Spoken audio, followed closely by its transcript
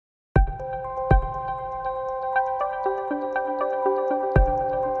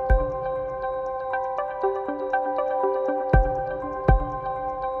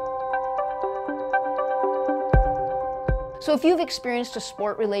So if you've experienced a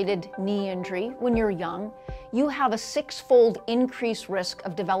sport-related knee injury when you're young, you have a 6-fold increased risk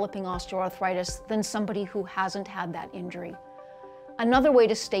of developing osteoarthritis than somebody who hasn't had that injury. Another way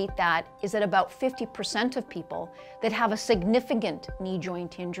to state that is that about 50% of people that have a significant knee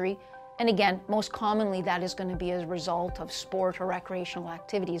joint injury, and again, most commonly that is going to be as a result of sport or recreational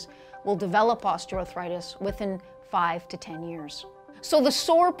activities, will develop osteoarthritis within 5 to 10 years. So the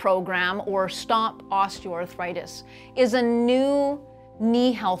SOAR program, or STOP OsteoARthritis, is a new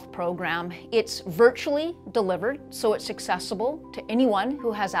knee health program. It's virtually delivered, so it's accessible to anyone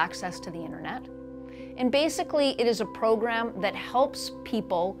who has access to the internet. And basically, it is a program that helps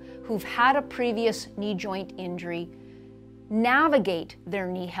people who've had a previous knee joint injury navigate their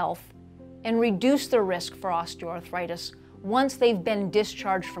knee health and reduce their risk for osteoarthritis once they've been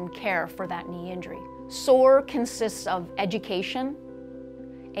discharged from care for that knee injury. SOAR consists of education,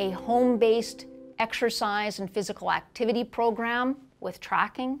 a home-based exercise and physical activity program with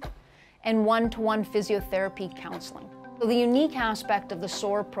tracking, and one-to-one physiotherapy counseling. So the unique aspect of the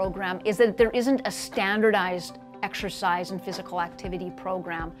SOAR program is that there isn't a standardized exercise and physical activity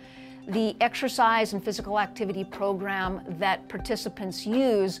program. The exercise and physical activity program that participants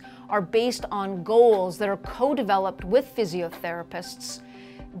use are based on goals that are co-developed with physiotherapists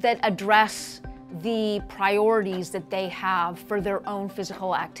that address the priorities that they have for their own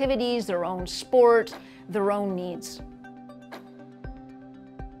physical activities, their own sport, their own needs.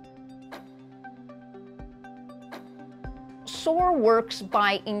 SOAR works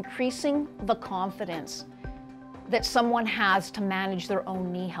by increasing the confidence that someone has to manage their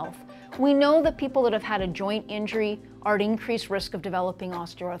own knee health. We know that people that have had a joint injury are at increased risk of developing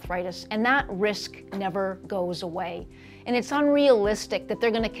osteoarthritis, and that risk never goes away. And it's unrealistic that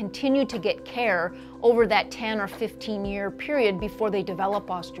they're going to continue to get care over that 10 or 15-year period before they develop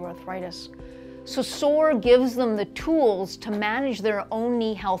osteoarthritis. So SOAR gives them the tools to manage their own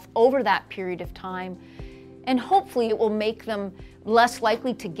knee health over that period of time, and hopefully it will make them less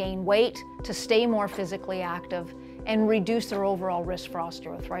likely to gain weight, to stay more physically active, and reduce their overall risk for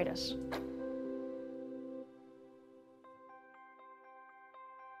osteoarthritis.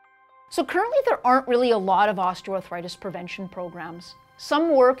 So currently there aren't really a lot of osteoarthritis prevention programs.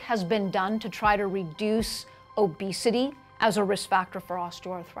 Some work has been done to try to reduce obesity as a risk factor for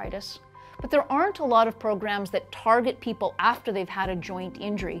osteoarthritis, but there aren't a lot of programs that target people after they've had a joint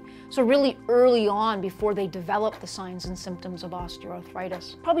injury, so really early on before they develop the signs and symptoms of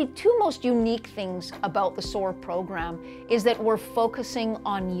osteoarthritis. Probably two most unique things about the SOAR program is that we're focusing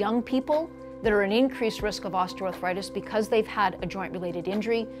on young people that are at increased risk of osteoarthritis because they've had a joint-related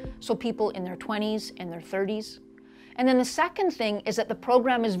injury, so people in their 20s and their 30s. And then the second thing is that the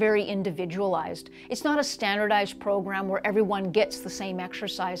program is very individualized. It's not a standardized program where everyone gets the same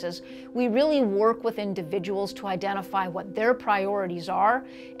exercises. We really work with individuals to identify what their priorities are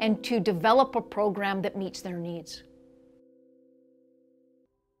and to develop a program that meets their needs.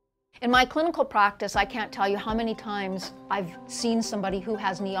 In my clinical practice, I can't tell you how many times I've seen somebody who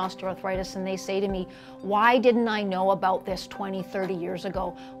has knee osteoarthritis and they say to me, why didn't I know about this 20, 30 years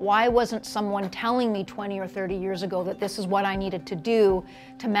ago? Why wasn't someone telling me 20 or 30 years ago that this is what I needed to do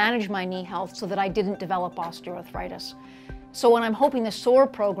to manage my knee health so that I didn't develop osteoarthritis? So what I'm hoping the SOAR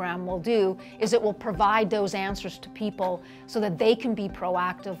program will do is it will provide those answers to people so that they can be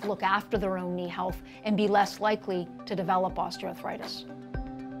proactive, look after their own knee health, and be less likely to develop osteoarthritis.